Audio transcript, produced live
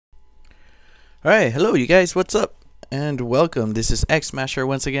Alright, hello you guys, what's up? And welcome. This is X Smasher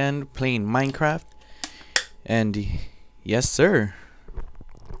once again playing Minecraft. And yes sir.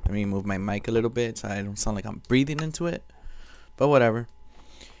 Let me move my mic a little bit so I don't sound like I'm breathing into it. But whatever.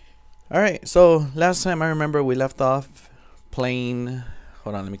 Alright, so last time I remember we left off playing,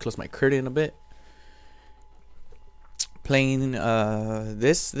 hold on, let me close my curtain a bit. Playing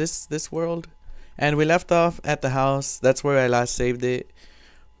this world. And we left off at the house. That's where I last saved it.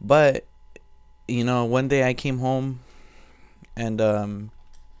 But you know, one day I came home and so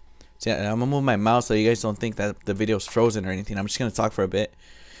I'm gonna move my mouse so you guys don't think that the video's frozen or anything. I'm just gonna talk for a bit,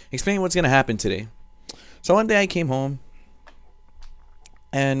 explain what's gonna happen today. So one day I came home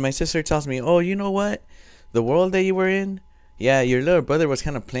and my sister tells me, oh, you know what, the world that you were in, yeah, your little brother was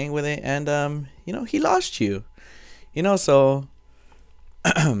kind of playing with it and you know, he lost you, you know. So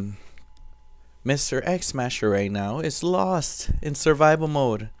Mr. X Smasher right now is lost in survival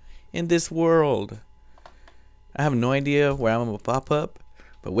mode in this world. I have no idea where I'm gonna pop up,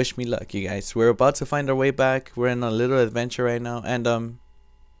 but wish me luck, you guys. We're about to find our way back. We're in a little adventure right now, and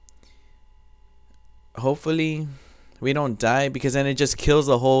hopefully we don't die, because then it just kills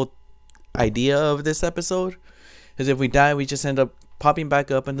the whole idea of this episode. Because if we die, we just end up popping back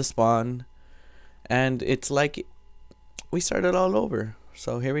up in the spawn, and it's like we started all over.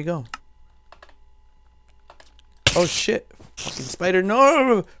 So here we go. Oh shit. Fucking spider,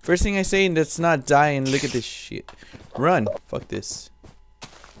 no! First thing I say, let's not die, and look at this shit. Run. Fuck this.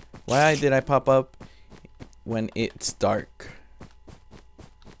 Why did I pop up when it's dark?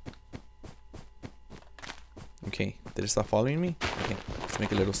 Okay, did it stop following me? Okay, let's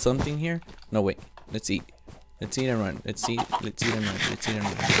make a little something here. No, wait. Let's eat. Let's eat and run. Let's eat and run. Let's eat and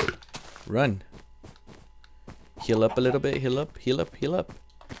run. Run. Heal up a little bit. Heal up, heal up, heal up.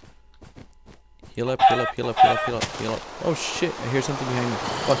 Heal up, heal up, heal up, heal up, heal up, heal up. Oh shit, I hear something behind me.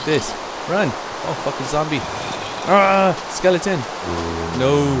 Fuck this. Run. Oh, fucking zombie. Ah, skeleton.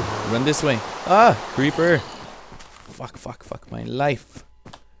 No, run this way. Ah, creeper. Fuck, fuck, fuck my life.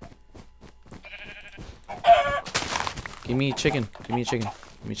 Give me chicken. Give me a chicken.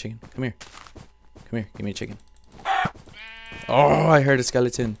 Give me a chicken. Come here. Come here. Give me a chicken. Oh, I heard a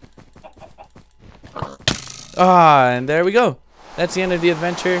skeleton. Ah, and there we go. That's the end of the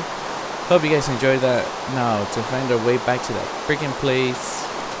adventure. Hope you guys enjoyed that. Now, to find our way back to that freaking place.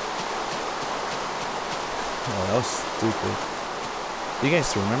 Oh, that was stupid. Do you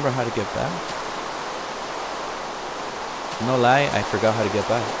guys remember how to get back? No lie, I forgot how to get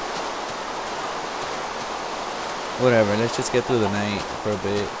back. Whatever, let's just get through the night for a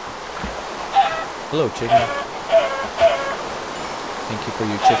bit. Hello, chicken. Thank you for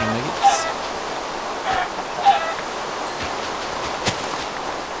your chicken nuggets.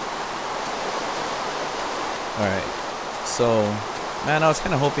 Alright, so, man, I was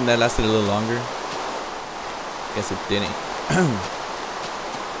kind of hoping that lasted a little longer. Guess it didn't.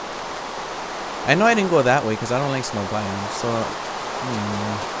 I know I didn't go that way because I don't like snow biomes, so,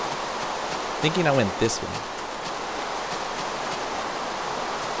 thinking I went this way.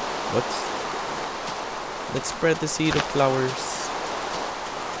 Let's spread the seed of flowers.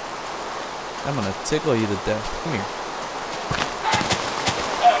 I'm gonna tickle you to death. Come here.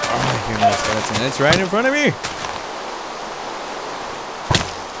 Oh, I hear my skeleton. It's right in front of me.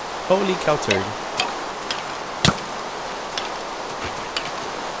 Holy cow turd.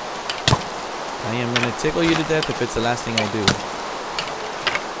 I am gonna tickle you to death if it's the last thing I do.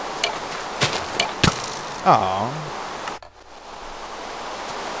 Aww.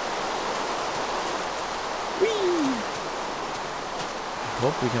 Whee! I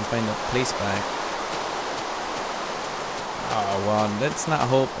hope we can find a place back. Oh, well, let's not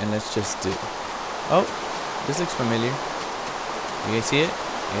hope and let's just do. Oh, this looks familiar. You guys see it?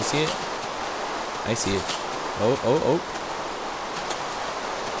 You guys see it? I see it. Oh, oh, oh.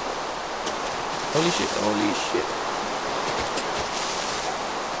 Holy shit, holy shit.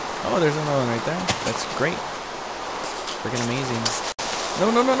 Oh, there's another one right there. That's great. Freaking amazing.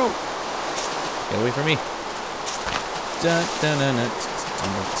 No, no, no, no. Get away from me. Dun, dun, dun, dun.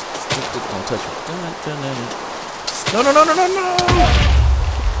 Don't touch me. Dun, dun, dun, dun. No, no, no, no, no, no!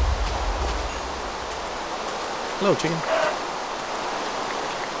 Hello, chicken.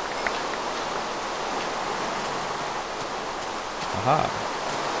 Aha.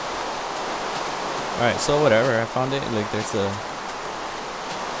 Alright, so whatever, I found it. Like, there's a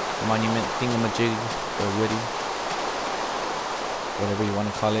monument thingamajig, or Woody. Whatever you want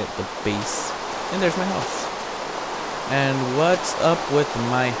to call it, the base. And there's my house. And what's up with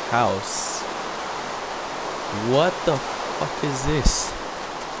my house? What the fuck is this?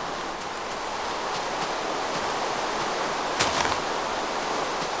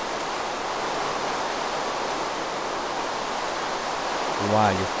 Wow,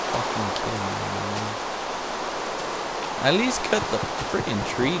 you're fucking kidding me, man. At least cut the freaking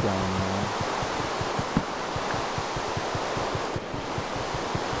tree down, man.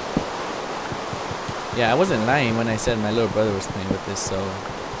 Yeah, I wasn't lying when I said my little brother was playing with this, so.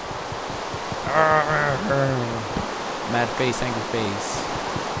 Mad face, angry face.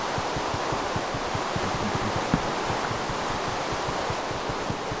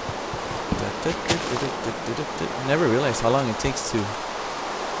 Never realized how long it takes to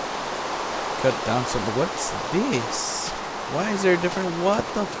cut down some. What's this? Why is there a different? What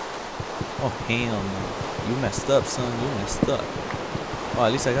the? Oh hell no! You messed up, son. You messed up. Oh,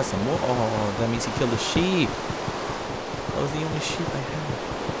 at least I got some more. Oh, that means he killed a sheep. That was the only sheep I had.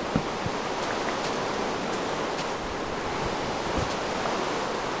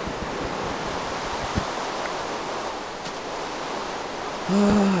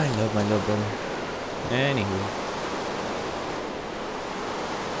 Oh, I love my little brother. Anywho,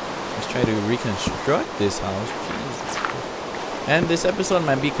 let's try to reconstruct this house. Jesus. And this episode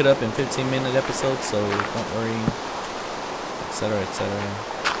might be cut up in 15-minute episodes, so don't worry, etc., etc.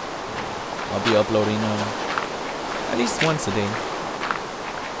 I'll be uploading at least once a day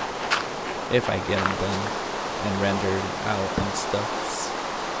if I get them done and rendered out and stuff,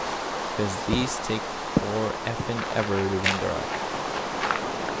 because these take forever to render out.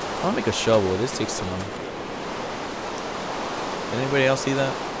 I'll make a shovel. This takes too long. Did anybody else see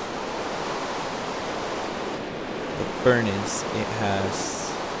that? The furnace, it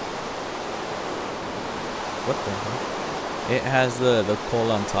has... What the hell? It has the coal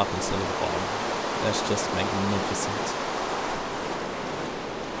on top instead of the bottom. That's just magnificent.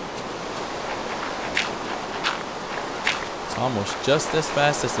 It's almost just as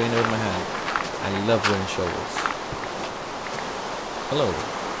fast as doing it with my hand. I love wooden shovels. Hello.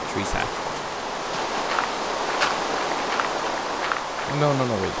 Trees hack. No,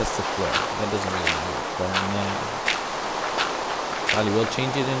 wait, that's the floor. That doesn't really matter for now. Probably will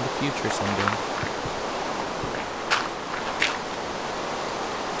change it in the future someday.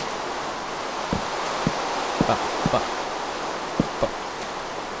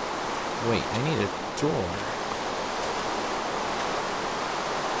 Wait, I need a door.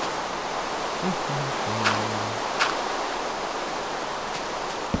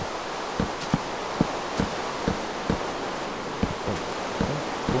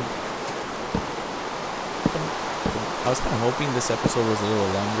 I was kind of hoping this episode was a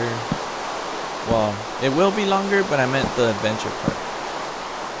little longer. Well, it will be longer, but I meant the adventure part.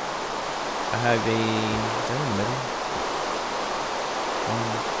 I have a... Is that in the middle? 1,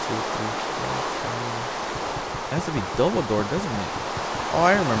 2, 3, 4, 5. It has to be double door, doesn't it? Oh,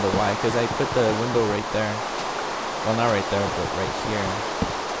 I remember why. Because I put the window right there. Well, not right there, but right here.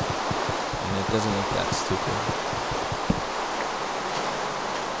 And it doesn't look that stupid.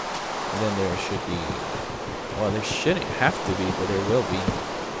 And then there should be... Well, there shouldn't have to be, but there will be.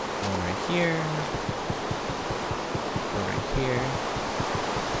 One right here. One right here.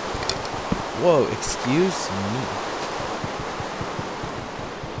 Whoa, excuse me.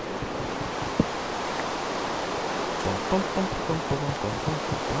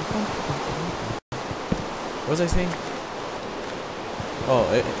 What was I saying? Oh,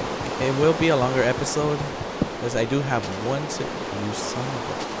 it will be a longer episode, because I do have one to use some of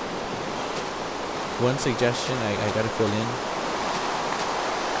it. One suggestion I gotta fill in.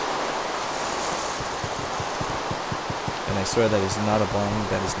 And I swear that is not a bong,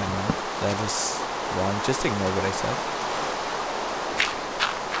 that is not. That is wrong. Just ignore what I said.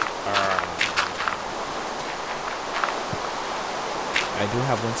 I do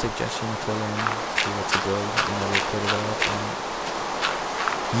have one suggestion to fill in, see what to build, and then we'll put it all up on.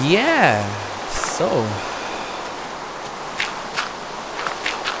 Yeah! So,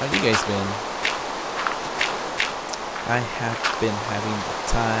 how you guys been? I have been having the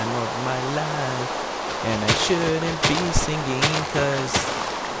time of my life, and I shouldn't be singing, cause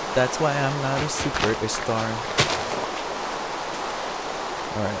that's why I'm not a superstar.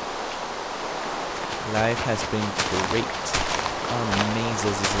 Alright. Life has been great.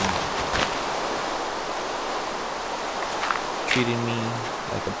 Amazing. Treating me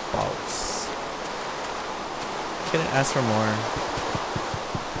like a boss. Couldn't ask for more.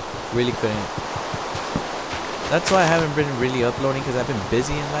 Really couldn't. That's why I haven't been really uploading, because I've been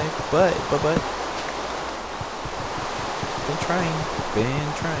busy in life. But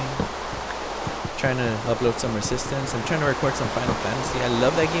been trying to upload some Resistance. I'm trying to record some Final Fantasy. I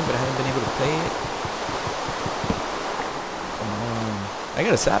love that game, but I haven't been able to play it. Come on, I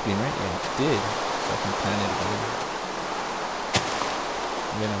got a sapling, right? Yeah, I did. So I can plant it again.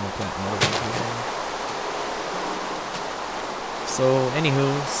 And then I'm gonna plant another one here. So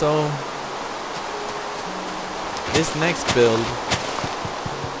anywho, so this next build,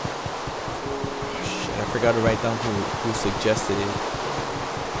 shit, I forgot to write down who suggested it.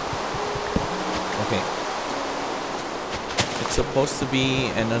 Okay, it's supposed to be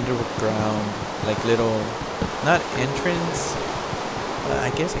an underground, like little, not entrance,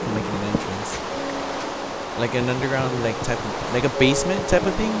 I guess I can make it an entrance, like an underground, like type of, like a basement type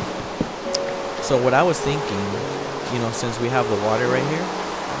of thing. So what I was thinking, you know, since we have the water right here,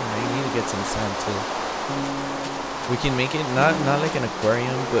 I need to get some sand too. We can make it not like an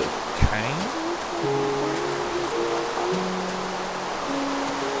aquarium, but kind of.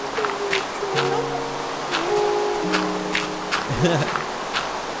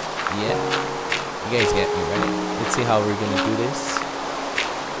 Yeah, you guys get me, right? Let's see how we're gonna do this.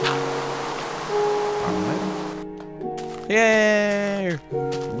 Alright. Yay!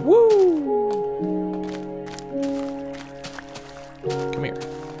 Woo! Come here.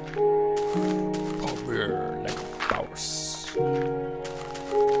 Come here like a boss.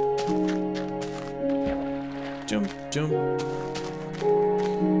 Jump, jump.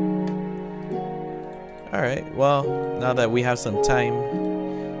 Alright, well, now that we have some time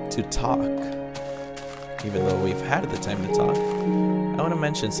to talk, even though we've had the time to talk, I want to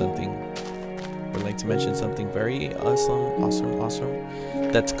mention something. Would like to mention something very awesome.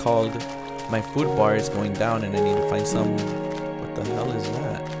 That's called my food bar is going down and I need to find some. What the hell is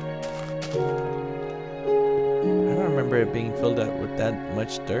that? I don't remember it being filled up with that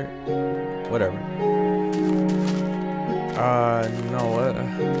much dirt. Whatever. No,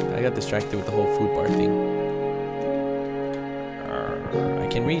 I got distracted with the whole food bar thing. I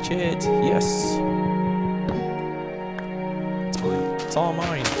can reach it. Yes. It's all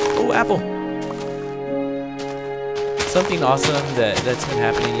mine. Oh, apple. Something awesome that's been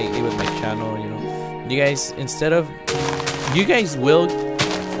happening lately with my channel, you know. You guys, you guys will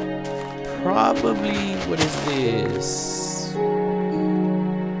probably, what is this?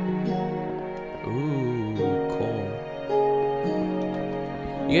 Ooh, cool.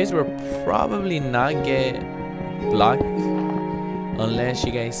 You guys will probably not get blocked unless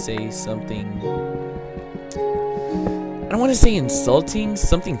you guys say something, I don't want to say insulting,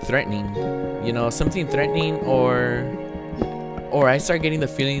 something threatening, you know, something threatening, or I start getting the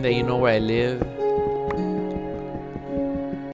feeling that you know where I live,